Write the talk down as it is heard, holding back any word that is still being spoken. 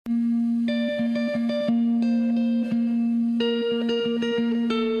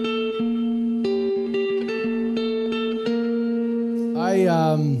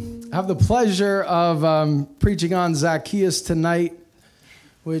I have the pleasure of preaching on Zacchaeus tonight,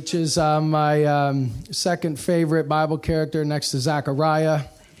 which is my second favorite Bible character next to Zechariah.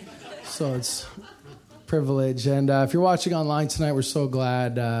 So it's a privilege. And if you're watching online tonight, we're so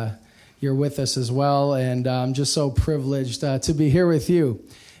glad you're with us as well. And I'm just so privileged to be here with you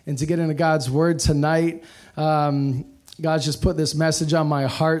and to get into God's Word tonight. God's just put this message on my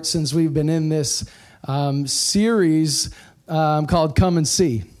heart since we've been in this series called Come and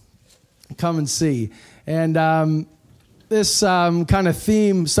See. Come and See. And this kind of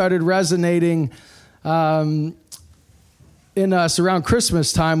theme started resonating in us around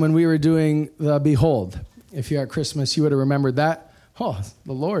Christmas time when we were doing the Behold. If you're at Christmas, you would have remembered that. Oh,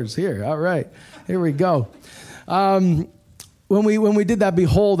 the Lord's here. All right. Here we go. When we did that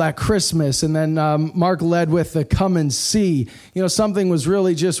Behold at Christmas, and then Mark led with the Come and See, something was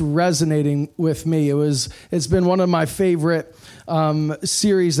really just resonating with me. It's been one of my favorite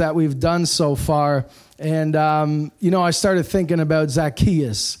series that we've done so far. And, I started thinking about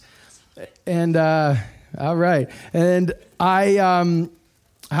Zacchaeus. And, all right. And I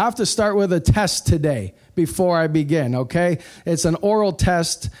have to start with a test today before I begin, okay? It's an oral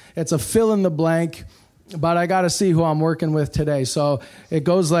test. It's a fill in the blank. But I got to see who I'm working with today. So it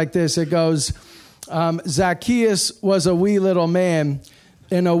goes like this. It goes, Zacchaeus was a wee little man,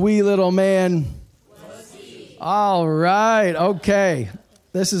 and a wee little man. All right. Okay.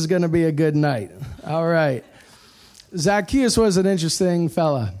 This is going to be a good night. All right. Zacchaeus was an interesting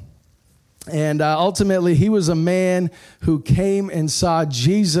fella. And ultimately, he was a man who came and saw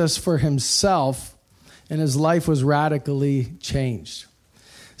Jesus for himself, and his life was radically changed.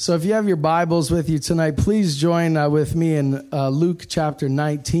 So if you have your Bibles with you tonight, please join with me in Luke chapter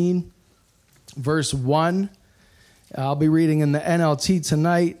 19, verse 1. I'll be reading in the NLT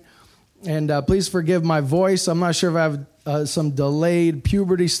tonight. And please forgive my voice. I'm not sure if I have some delayed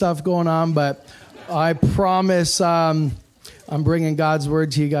puberty stuff going on, but I promise I'm bringing God's word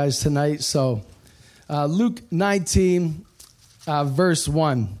to you guys tonight. So Luke 19, verse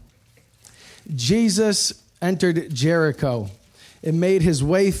 1. Jesus entered Jericho and made his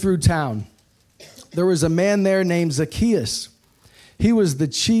way through town. There was a man there named Zacchaeus. He was the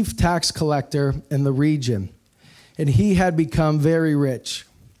chief tax collector in the region, and he had become very rich.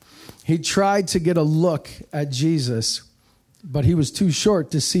 He tried to get a look at Jesus, but he was too short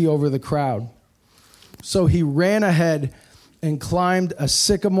to see over the crowd. So he ran ahead and climbed a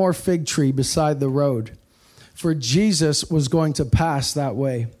sycamore fig tree beside the road, for Jesus was going to pass that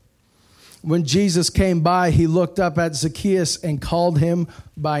way. When Jesus came by, he looked up at Zacchaeus and called him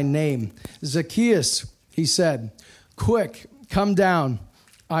by name. Zacchaeus, he said, "Quick, come down.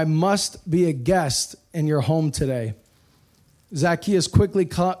 I must be a guest in your home today." Zacchaeus quickly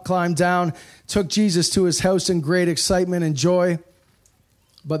climbed down, took Jesus to his house in great excitement and joy,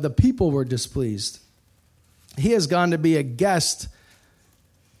 but the people were displeased. He has gone to be a guest.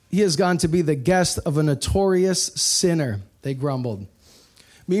 He has gone to be the guest of a notorious sinner, they grumbled.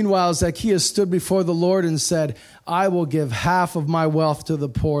 Meanwhile, Zacchaeus stood before the Lord and said, "I will give half of my wealth to the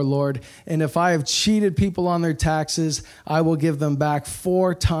poor, Lord, and if I have cheated people on their taxes, I will give them back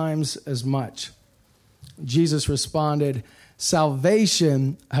 4 times as much." Jesus responded,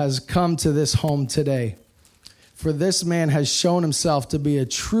 "Salvation has come to this home today, for this man has shown himself to be a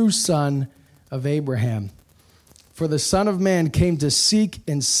true son of Abraham. For the Son of Man came to seek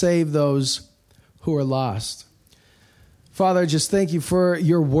and save those who are lost." Father, I just thank you for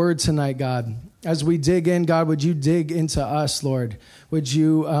your word tonight, God. As we dig in, God, would you dig into us, Lord? Would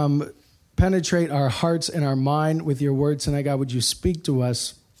you penetrate our hearts and our mind with your word tonight, God? Would you speak to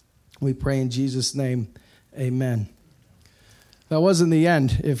us? We pray in Jesus' name, amen. That wasn't the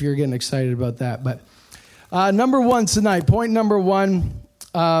end, if you're getting excited about that. But number one tonight, point number one,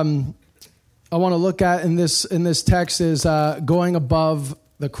 I want to look at in this text is going above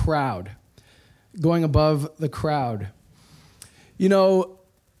the crowd. Going above the crowd.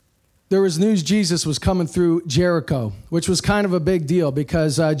 There was news Jesus was coming through Jericho, which was kind of a big deal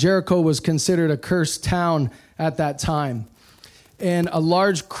because Jericho was considered a cursed town at that time. And a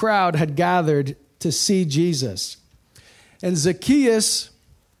large crowd had gathered to see Jesus. And Zacchaeus,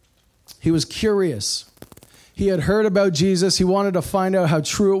 he was curious. He had heard about Jesus. He wanted to find out how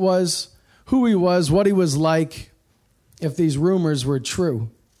true it was, who he was, what he was like, if these rumors were true.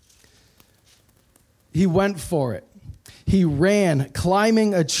 He went for it. He ran,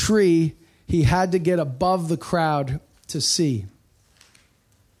 climbing a tree. He had to get above the crowd to see.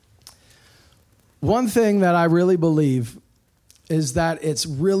 One thing that I really believe is that it's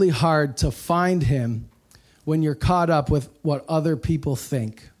really hard to find him when you're caught up with what other people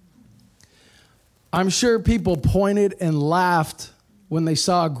think. I'm sure people pointed and laughed when they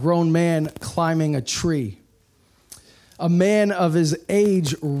saw a grown man climbing a tree, a man of his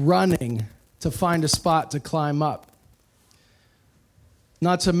age running to find a spot to climb up.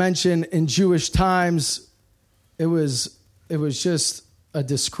 Not to mention, in Jewish times, it was just a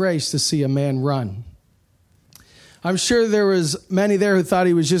disgrace to see a man run. I'm sure there was many there who thought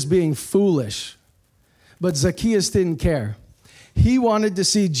he was just being foolish, but Zacchaeus didn't care. He wanted to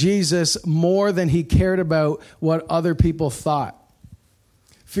see Jesus more than he cared about what other people thought.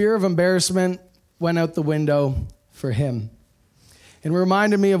 Fear of embarrassment went out the window for him. And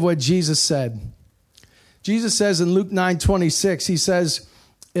reminded me of what Jesus said. Jesus says in Luke 9:26, he says,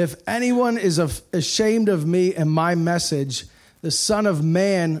 "If anyone is ashamed of me and my message, the Son of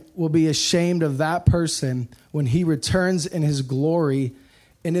Man will be ashamed of that person when he returns in his glory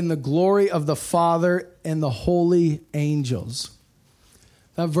and in the glory of the Father and the holy angels."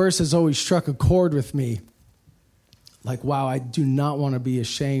 That verse has always struck a chord with me. Like, wow, I do not want to be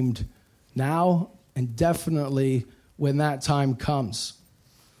ashamed now, and definitely when that time comes.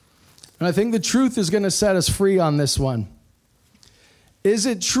 And I think the truth is going to set us free on this one. Is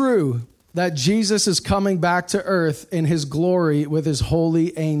it true that Jesus is coming back to earth in his glory with his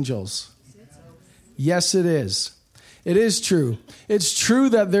holy angels? Yes, it is. It is true. It's true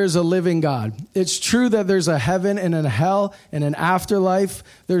that there's a living God. It's true that there's a heaven and a hell and an afterlife.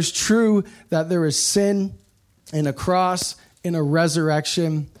 There's true that there is sin and a cross and a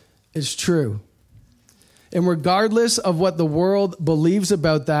resurrection. It's true. And regardless of what the world believes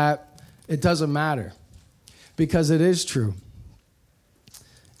about that, it doesn't matter because it is true.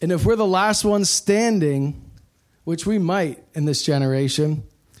 And if we're the last ones standing, which we might in this generation,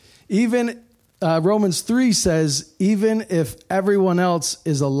 even Romans 3 says, even if everyone else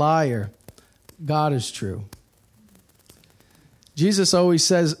is a liar, God is true. Jesus also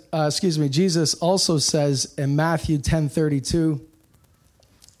says in Matthew 10:32,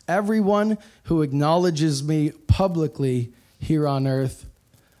 "Everyone who acknowledges me publicly here on earth,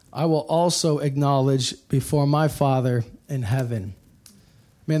 I will also acknowledge before my Father in heaven."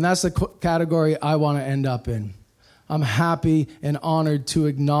 Man, that's the category I want to end up in. I'm happy and honored to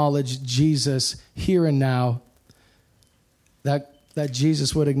acknowledge Jesus here and now, that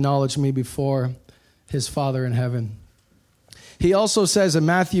Jesus would acknowledge me before his Father in heaven. He also says in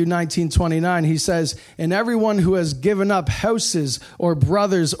Matthew 19:29, he says, "And everyone who has given up houses or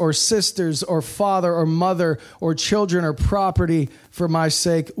brothers or sisters or father or mother or children or property for my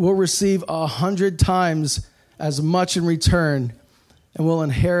sake will receive 100 times as much in return and will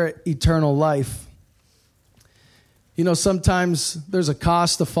inherit eternal life." You know, sometimes there's a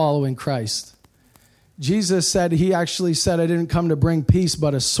cost to following Christ. Jesus said, he actually said, "I didn't come to bring peace,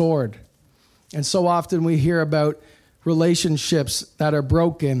 but a sword." And so often we hear about relationships that are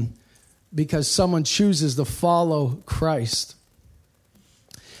broken because someone chooses to follow Christ.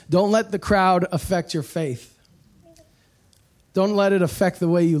 Don't let the crowd affect your faith. Don't let it affect the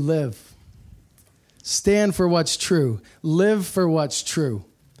way you live. Stand for what's true. Live for what's true.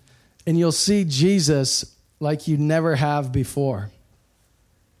 And you'll see Jesus like you never have before.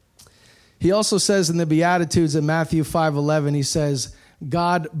 He also says in the Beatitudes in Matthew 5:11, he says,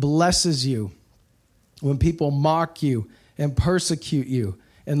 "God blesses you when people mock you and persecute you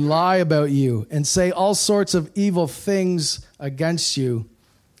and lie about you and say all sorts of evil things against you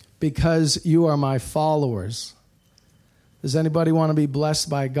because you are my followers." Does anybody want to be blessed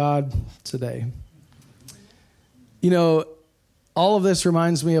by God today? You know, all of this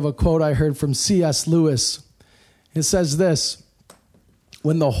reminds me of a quote I heard from C.S. Lewis. It says this: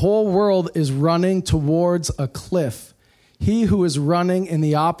 "When the whole world is running towards a cliff, he who is running in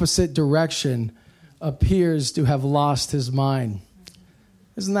the opposite direction appears to have lost his mind."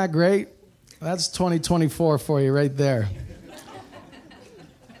 Isn't that great? That's 2024 for you right there.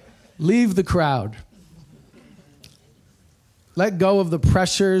 Leave the crowd. Let go of the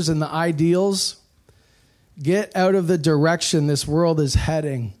pressures and the ideals. Get out of the direction this world is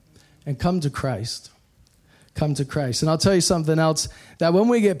heading and come to Christ. Come to Christ. And I'll tell you something else, that when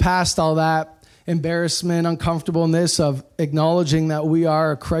we get past all that embarrassment, uncomfortableness of acknowledging that we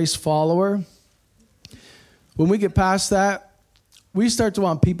are a Christ follower, when we get past that, we start to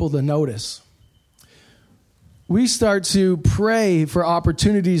want people to notice. We start to pray for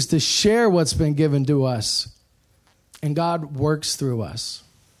opportunities to share what's been given to us. And God works through us.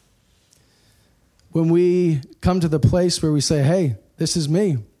 When we come to the place where we say, "Hey, this is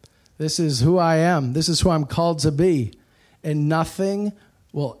me. This is who I am. This is who I'm called to be." And nothing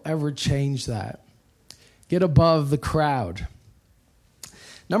will ever change that. Get above the crowd.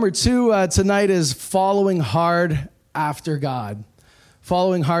 Number 2 tonight is following hard after God.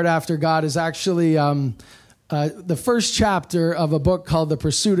 Following hard after God is actually the first chapter of a book called The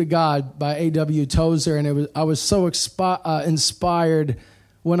Pursuit of God by A.W. Tozer, and I was so inspired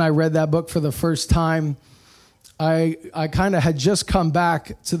when I read that book for the first time. I kind of had just come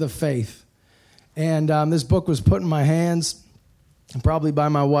back to the faith, and this book was put in my hands, probably by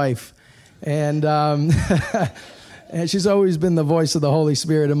my wife, and and she's always been the voice of the Holy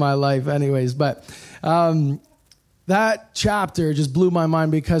Spirit in my life anyways, but that chapter just blew my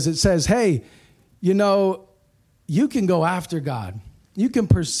mind because it says, hey, you can go after God. You can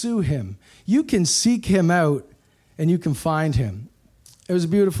pursue him. You can seek him out, and you can find him. It was a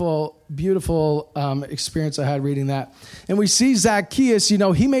beautiful, beautiful experience I had reading that. And we see Zacchaeus,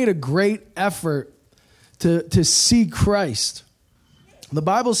 he made a great effort to see Christ. The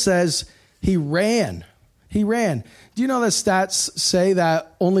Bible says he ran. He ran. Do you know that stats say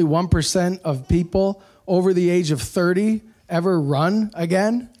that only 1% of people over the age of 30 ever run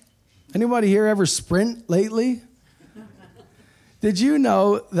again? Anybody here ever sprint lately? Did you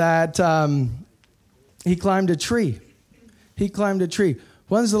know that he climbed a tree? He climbed a tree.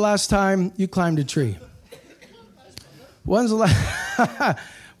 When's the last time you climbed a tree? When's the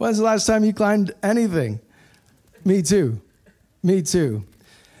last time you climbed anything? Me too. Me too.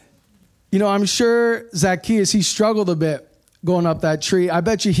 I'm sure Zacchaeus, he struggled a bit going up that tree. I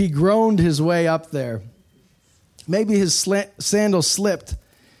bet you he groaned his way up there. Maybe his sandal slipped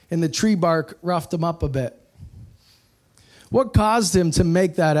and the tree bark roughed him up a bit. What caused him to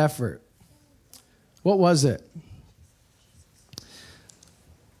make that effort? What was it?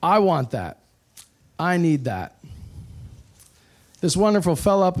 I want that. I need that. This wonderful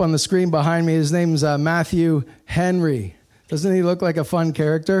fellow up on the screen behind me, his name's Matthew Henry. Doesn't he look like a fun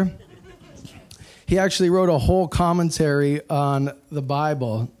character? He actually wrote a whole commentary on the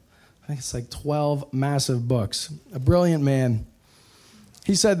Bible. I think it's like 12 massive books. A brilliant man.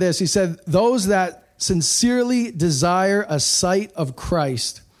 He said this. He said, those that sincerely desire a sight of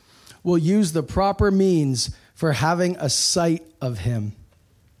Christ will use the proper means for having a sight of him,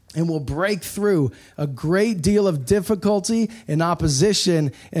 and will break through a great deal of difficulty and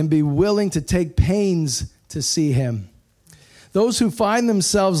opposition and be willing to take pains to see him. Those who find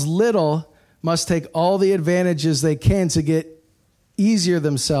themselves little must take all the advantages they can to get easier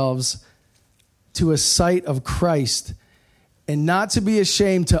themselves to a sight of Christ, and not to be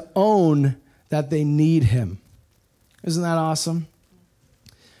ashamed to own that they need him. Isn't that awesome?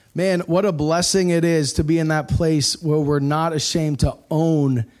 Man, what a blessing it is to be in that place where we're not ashamed to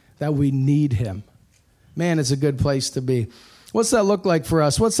own that we need him. Man, it's a good place to be. What's that look like for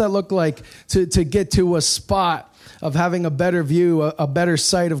us? What's that look like to get to a spot of having a better view, a better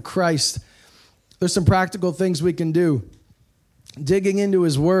sight of Christ? There's some practical things we can do. Digging into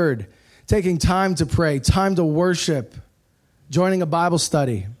his word, taking time to pray, time to worship, joining a Bible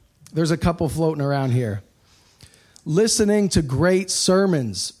study. There's a couple floating around here. Listening to great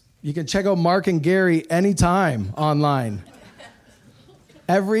sermons. You can check out Mark and Gary anytime online.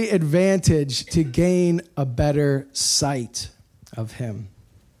 Every advantage to gain a better sight of him.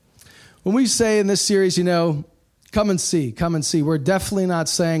 When we say in this series, come and see, we're definitely not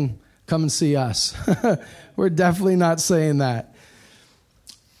saying, come and see us. We're definitely not saying that.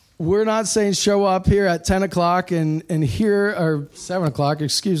 We're not saying show up here at 10 o'clock and hear, or 7 o'clock,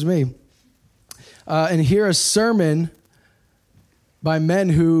 excuse me, and hear a sermon by men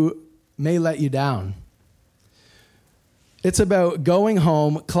who may let you down. It's about going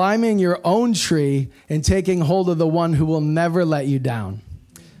home, climbing your own tree, and taking hold of the one who will never let you down.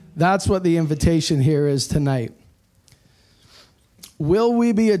 That's what the invitation here is tonight. Will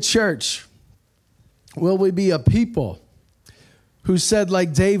we be a church? Will we be a people who said,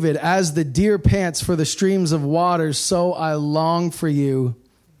 like David, as the deer pants for the streams of water, so I long for you,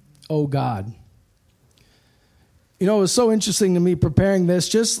 O God. It was so interesting to me preparing this.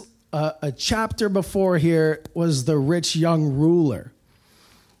 Just a chapter before here was the rich young ruler.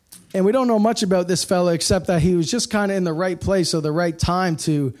 And we don't know much about this fellow except that he was just kind of in the right place at the right time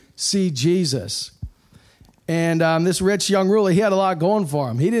to see Jesus. And this rich young ruler, he had a lot going for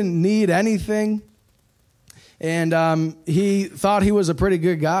him. He didn't need anything. And he thought he was a pretty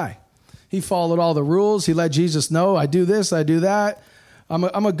good guy. He followed all the rules. He let Jesus know, I do this, I do that.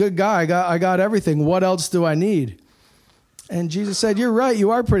 I'm a good guy. I got everything. What else do I need? And Jesus said, you're right.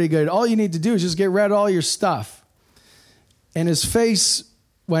 You are pretty good. All you need to do is just get rid of all your stuff. And his face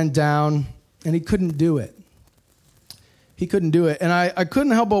went down, and he couldn't do it. He couldn't do it. And I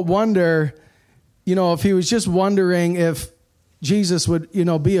couldn't help but wonder, if he was just wondering if Jesus would,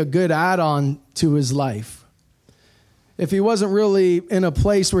 be a good add-on to his life. If he wasn't really in a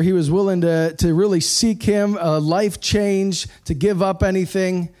place where he was willing to really seek him, a life change, to give up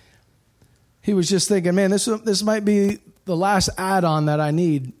anything. He was just thinking, man, this might be the last add-on that I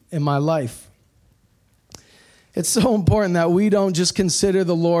need in my life. It's so important that we don't just consider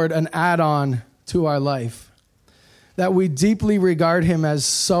the Lord an add-on to our life, that we deeply regard him as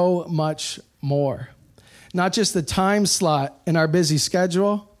so much more. Not just the time slot in our busy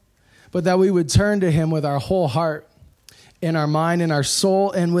schedule, but that we would turn to him with our whole heart, in our mind, in our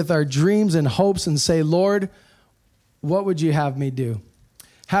soul, and with our dreams and hopes and say, Lord, what would you have me do?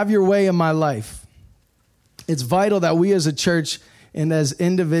 Have your way in my life. It's vital that we as a church and as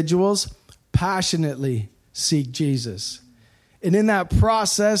individuals passionately seek Jesus. And in that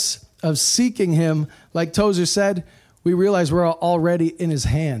process of seeking him, like Tozer said, we realize we're already in his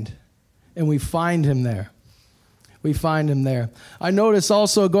hand, and we find him there. We find him there. I notice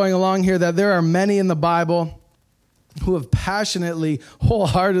also going along here that there are many in the Bible who have passionately,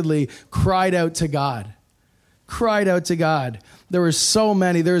 wholeheartedly cried out to God. Cried out to God. There were so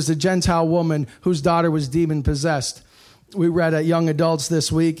many. There was a Gentile woman whose daughter was demon-possessed. We read at Young Adults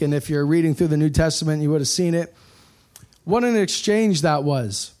this week, and if you're reading through the New Testament, you would have seen it. What an exchange that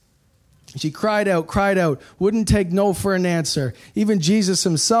was. She cried out, wouldn't take no for an answer. Even Jesus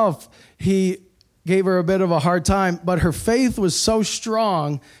himself, he gave her a bit of a hard time, but her faith was so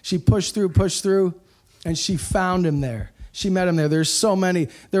strong, she pushed through, and she found him there. She met him there. There's so many.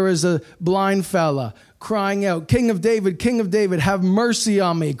 There was a blind fella crying out, King of David, have mercy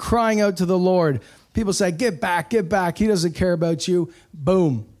on me, crying out to the Lord. People say, get back. He doesn't care about you.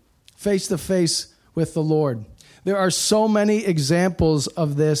 Boom. Face to face with the Lord. There are so many examples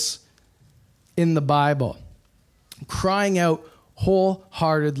of this in the Bible. Crying out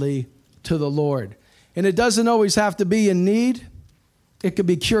wholeheartedly to the Lord. And it doesn't always have to be in need. It could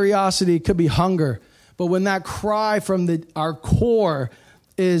be curiosity. It could be hunger. But when that cry from our core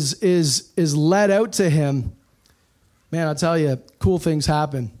is led out to him, man, I'll tell you, cool things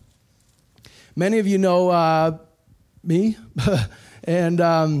happen. Many of you know me,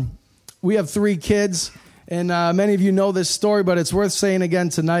 and we have 3 kids, and many of you know this story, but it's worth saying again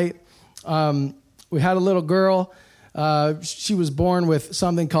tonight. We had a little girl. She was born with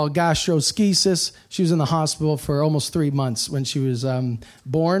something called gastroschisis. She was in the hospital for almost 3 months when she was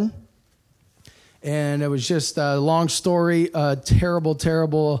born. And it was just a long story, a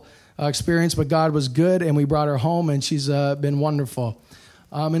terrible experience, but God was good, and we brought her home, and she's been wonderful.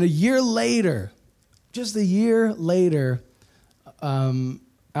 And a year later,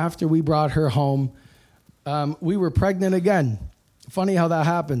 after we brought her home, we were pregnant again. Funny how that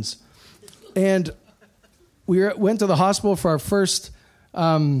happens. And we went to the hospital for our first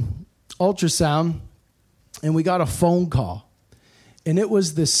ultrasound, and we got a phone call. And it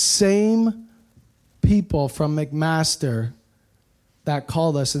was the same people from McMaster that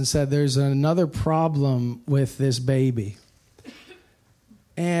called us and said, there's another problem with this baby.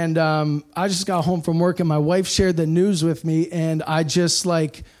 And I just got home from work, and my wife shared the news with me, and I just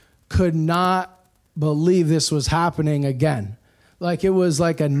could not believe this was happening again. It was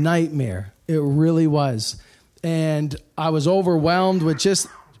like a nightmare. It really was. And I was overwhelmed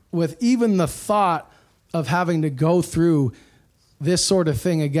with even the thought of having to go through this sort of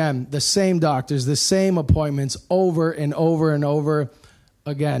thing again. The same doctors, the same appointments over and over and over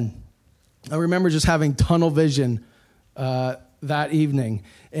again. I remember just having tunnel vision that evening.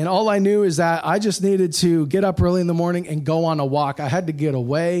 And all I knew is that I just needed to get up early in the morning and go on a walk. I had to get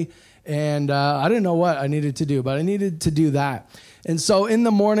away, and I didn't know what I needed to do, but I needed to do that. And so in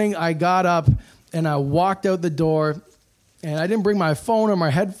the morning, I got up and I walked out the door, and I didn't bring my phone or my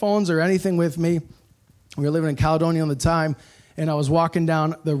headphones or anything with me. We were living in Caledonia at the time, and I was walking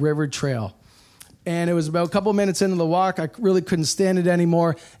down the river trail. And it was about a couple minutes into the walk. I really couldn't stand it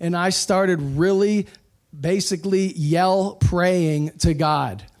anymore, and I started really basically praying to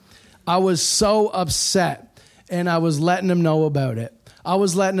God. I was so upset, and I was letting him know about it. I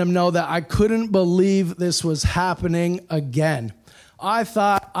was letting him know that I couldn't believe this was happening again. I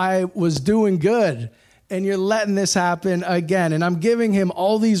thought I was doing good, and you're letting this happen again. And I'm giving him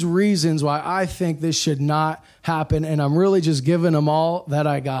all these reasons why I think this should not happen, and I'm really just giving him all that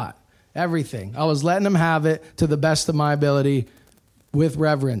I got, everything. I was letting him have it to the best of my ability with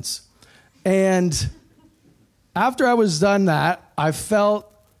reverence. And after I was done that, I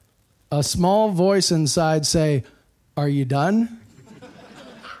felt a small voice inside say, "Are you done?"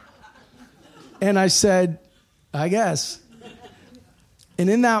 And I said, "I guess." And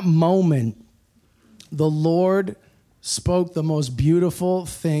in that moment, the Lord spoke the most beautiful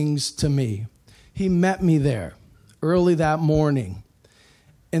things to me. He met me there early that morning.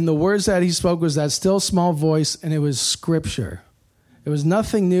 And the words that he spoke was that still small voice, and it was scripture. It was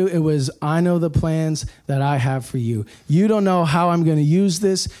nothing new. It was, I know the plans that I have for you. You don't know how I'm going to use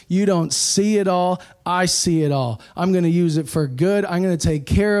this. You don't see it all. I see it all. I'm going to use it for good. I'm going to take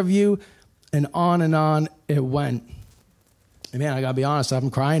care of you. And on it went. And man, I got to be honest, I'm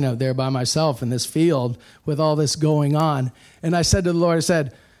crying out there by myself in this field with all this going on. And I said to the Lord, I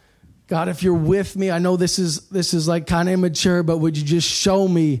said, God, if you're with me, I know this is like kind of immature, but would you just show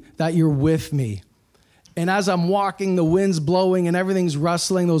me that you're with me? And as I'm walking, the wind's blowing and everything's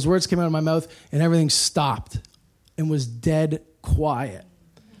rustling. Those words came out of my mouth and everything stopped and was dead quiet.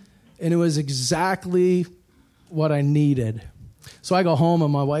 And it was exactly what I needed. So I go home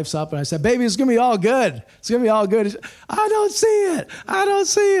and my wife's up and I said, baby, it's going to be all good. It's going to be all good. I don't see it. I don't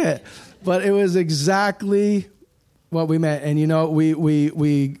see it. But it was exactly what we meant. And you know,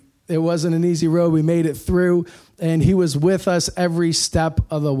 it wasn't an easy road. We made it through. And he was with us every step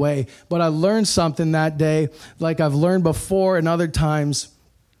of the way. But I learned something that day, like I've learned before and other times.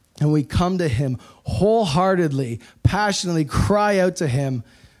 And we come to him wholeheartedly, passionately, cry out to him.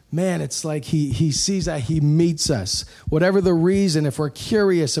 Man, it's like he sees that, he meets us. Whatever the reason, if we're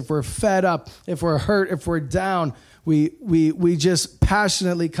curious, if we're fed up, if we're hurt, if we're down, we just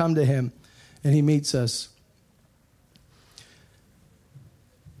passionately come to him and he meets us.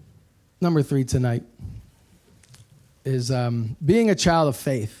 Number 3 tonight is being a child of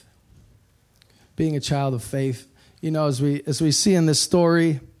faith. Being a child of faith. You know, as we see in this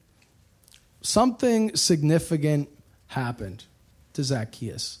story, something significant happened to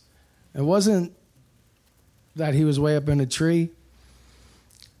Zacchaeus. It wasn't that he was way up in a tree,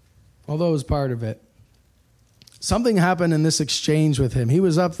 although it was part of it. Something happened in this exchange with him. He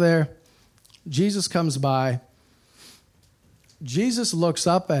was up there. Jesus comes by. Jesus looks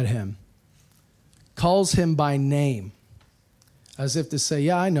up at him, calls him by name, as if to say,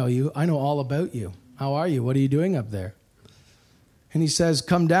 yeah, I know you. I know all about you. How are you? What are you doing up there? And he says,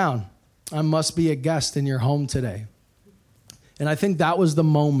 come down. I must be a guest in your home today. And I think that was the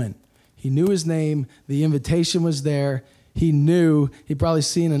moment. He knew his name. The invitation was there. He knew. He'd probably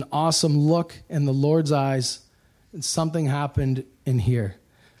seen an awesome look in the Lord's eyes. And something happened in here.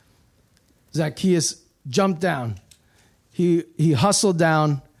 Zacchaeus jumped down. He hustled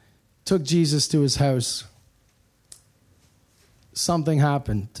down, took Jesus to his house. Something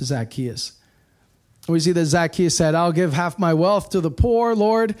happened to Zacchaeus. We see that Zacchaeus said, I'll give half my wealth to the poor,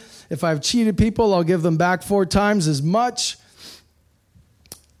 Lord. If I've cheated people, I'll give them back 4 times as much.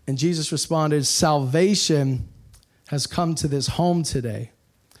 And Jesus responded, salvation has come to this home today.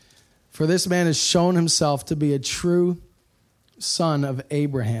 For this man has shown himself to be a true son of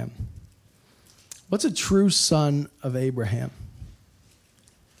Abraham. What's a true son of Abraham?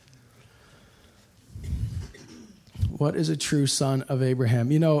 What is a true son of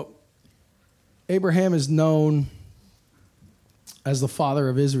Abraham? You know, Abraham is known as the father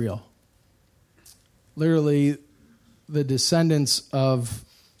of Israel. Literally, the descendants of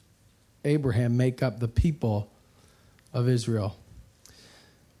Abraham make up the people of Israel.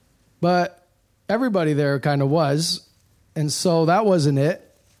 But everybody there kind of was, and so that wasn't it.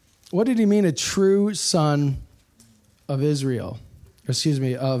 What did he mean, a true son of Israel?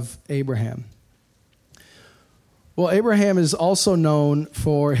 Of Abraham. Well, Abraham is also known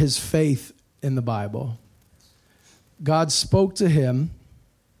for his faith in the Bible. God spoke to him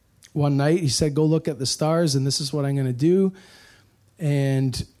one night. He said, go look at the stars, and this is what I'm going to do.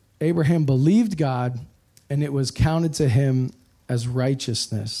 And Abraham believed God, and it was counted to him as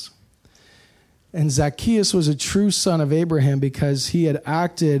righteousness. And Zacchaeus was a true son of Abraham because he had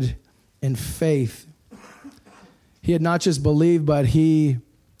acted in faith. He had not just believed, but he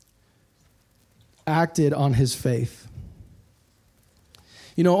acted on his faith.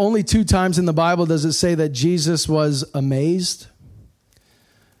 You know, only 2 times in the Bible does it say that Jesus was amazed.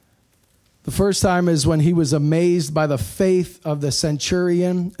 The first time is when he was amazed by the faith of the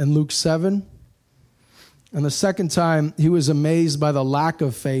centurion in Luke 7. And the second time, he was amazed by the lack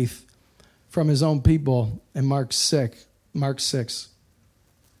of faith from his own people in Mark 6.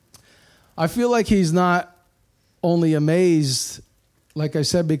 I feel like he's not only amazed, like I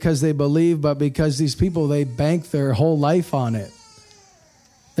said, because they believe, but because these people, they bank their whole life on it.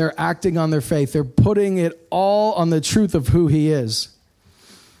 They're acting on their faith. They're putting it all on the truth of who he is.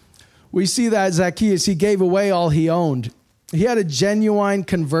 We see that Zacchaeus, he gave away all he owned. He had a genuine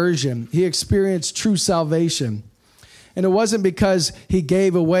conversion. He experienced true salvation. And it wasn't because he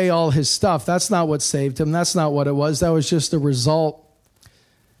gave away all his stuff. That's not what saved him. That's not what it was. That was just a result.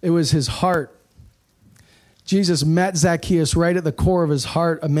 It was his heart. Jesus met Zacchaeus right at the core of his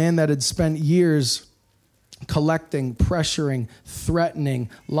heart, a man that had spent years collecting, pressuring, threatening,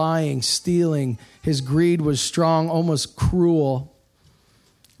 lying, stealing. His greed was strong, almost cruel.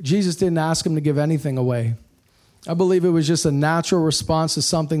 Jesus didn't ask him to give anything away. I believe it was just a natural response to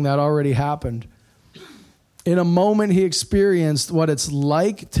something that already happened. In a moment, he experienced what it's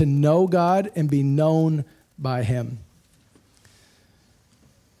like to know God and be known by him.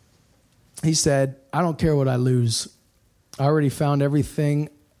 He said, I don't care what I lose. I already found everything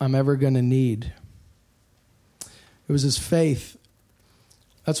I'm ever going to need. It was his faith.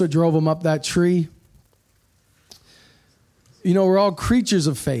 That's what drove him up that tree. You know, we're all creatures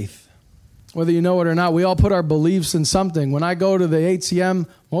of faith. Whether you know it or not, we all put our beliefs in something. When I go to the ATM,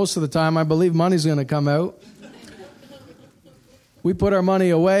 most of the time I believe money's going to come out. We put our money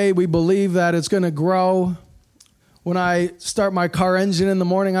away. We believe that it's going to grow. When I start my car engine in the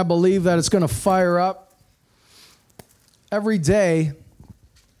morning, I believe that it's going to fire up. Every day,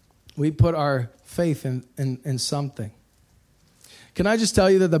 we put our faith in something. Can I just tell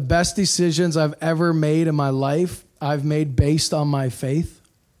you that the best decisions I've ever made in my life, I've made based on my faith?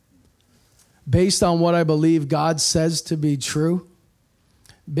 Based on what I believe God says to be true?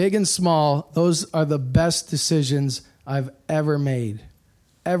 Big and small, those are the best decisions I've ever made.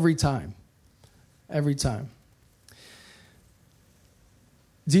 Every time. Every time.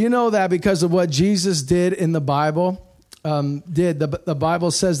 Do you know that because of what Jesus did in the Bible, the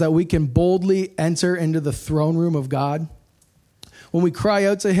Bible says that we can boldly enter into the throne room of God? When we cry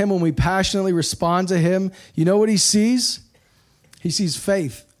out to him, when we passionately respond to him, you know what he sees? He sees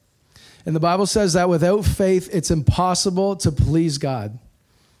faith. And the Bible says that without faith, it's impossible to please God.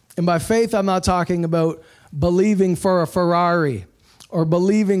 And by faith, I'm not talking about believing for a Ferrari or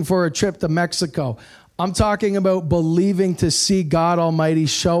believing for a trip to Mexico. I'm talking about believing to see God Almighty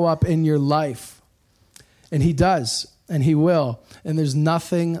show up in your life. And he does, and he will. And there's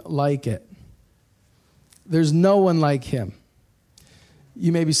nothing like it. There's no one like him.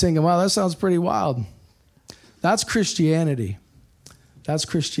 You may be thinking, wow, that sounds pretty wild. That's Christianity. That's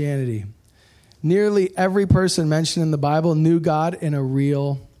Christianity. Nearly every person mentioned in the Bible knew God in a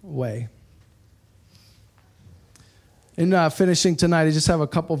real way. In finishing tonight, I just have a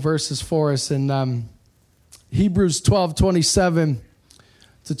couple verses for us. In Hebrews 12:27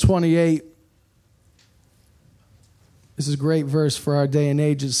 to 28, this is a great verse for our day and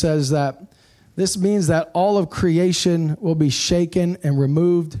age. It says that this means that all of creation will be shaken and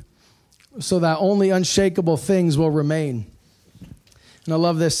removed so that only unshakable things will remain. And I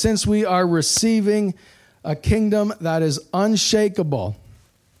love this. Since we are receiving a kingdom that is unshakable,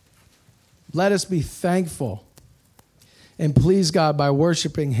 let us be thankful and please God by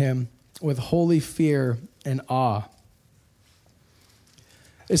worshiping him with holy fear and awe.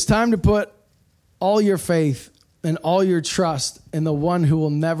 It's time to put all your faith and all your trust in the one who will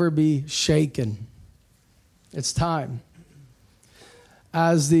never be shaken. It's time.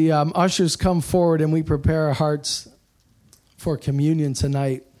 As the ushers come forward and we prepare our hearts for communion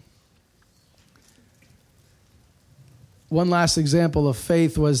tonight, one last example of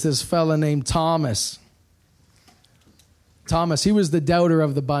faith was this fella named Thomas. Thomas, he was the doubter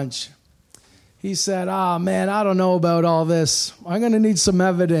of the bunch. He said, man, I don't know about all this. I'm going to need some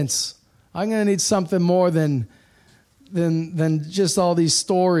evidence. I'm going to need something more than just all these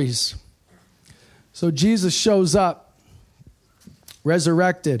stories. So Jesus shows up,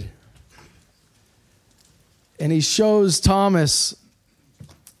 resurrected, and he shows Thomas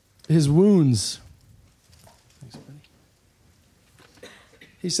his wounds. Thanks, buddy.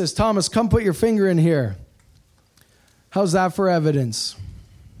 He says, Thomas, come put your finger in here. How's that for evidence?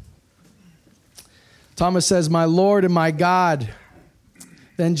 Thomas says, my Lord and my God.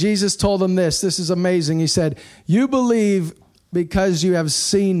 Then Jesus told him this. This is amazing. He said, you believe because you have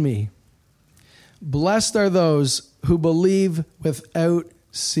seen me. Blessed are those who believe without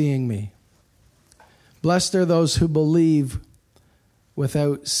seeing me. Blessed are those who believe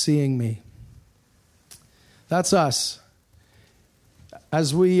without seeing me. That's us.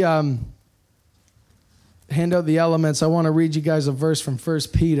 As we hand out the elements, I want to read you guys a verse from 1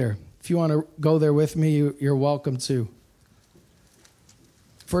 Peter. If you want to go there with me, you're welcome to.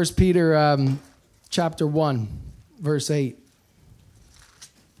 1 Peter chapter 1, verse 8.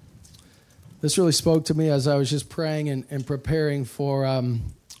 This really spoke to me as I was just praying and preparing for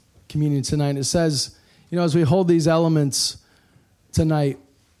communion tonight. It says, as we hold these elements tonight,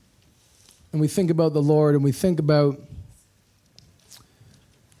 and we think about the Lord, and we think about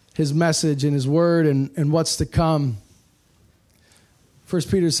his message and his word and what's to come. 1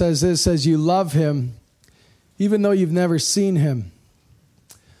 Peter says this, says, you love him even though you've never seen him.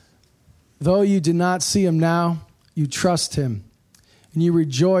 Though you do not see him now, you trust him, and you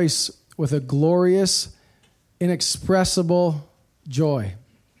rejoice with a glorious, inexpressible joy.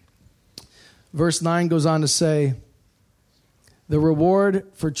 Verse 9 goes on to say, The reward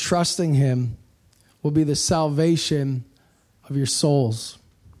for trusting him will be the salvation of your souls.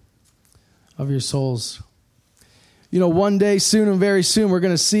 Of your souls. You know, one day soon and very soon, we're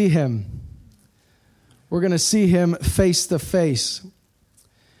going to see him. We're going to see him face to face.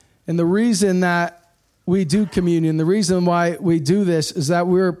 And the reason that we do communion, the reason why we do this is that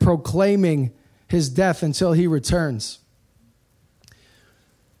we're proclaiming his death until he returns.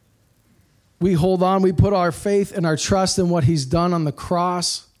 We hold on, we put our faith and our trust in what he's done on the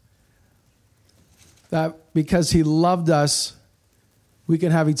cross. That because he loved us, we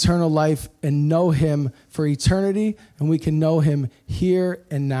can have eternal life and know him for eternity, and we can know him here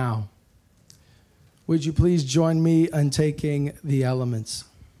and now. Would you please join me in taking the elements?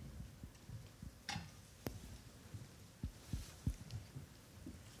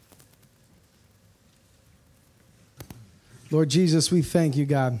 Lord Jesus, we thank you,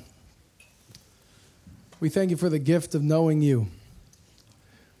 God. We thank you for the gift of knowing you.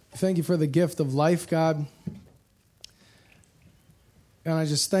 We thank you for the gift of life, God. And I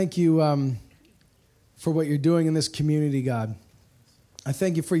just thank you for what you're doing in this community, God. I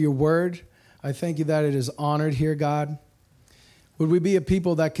thank you for your word. I thank you that it is honored here, God. Would we be a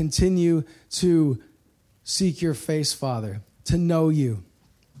people that continue to seek your face, Father, to know you.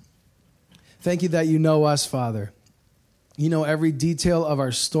 Thank you that you know us, Father. You know every detail of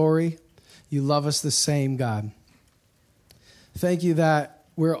our story. You love us the same, God. Thank you that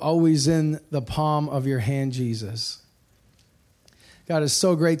we're always in the palm of your hand, Jesus. God, it's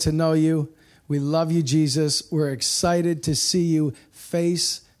so great to know you. We love you, Jesus. We're excited to see you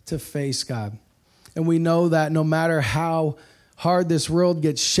face to face, God. And we know that no matter how hard this world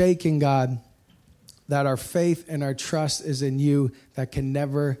gets shaken, God, that our faith and our trust is in you that can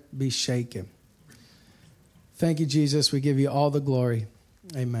never be shaken. Thank you, Jesus. We give you all the glory.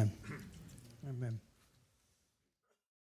 Amen.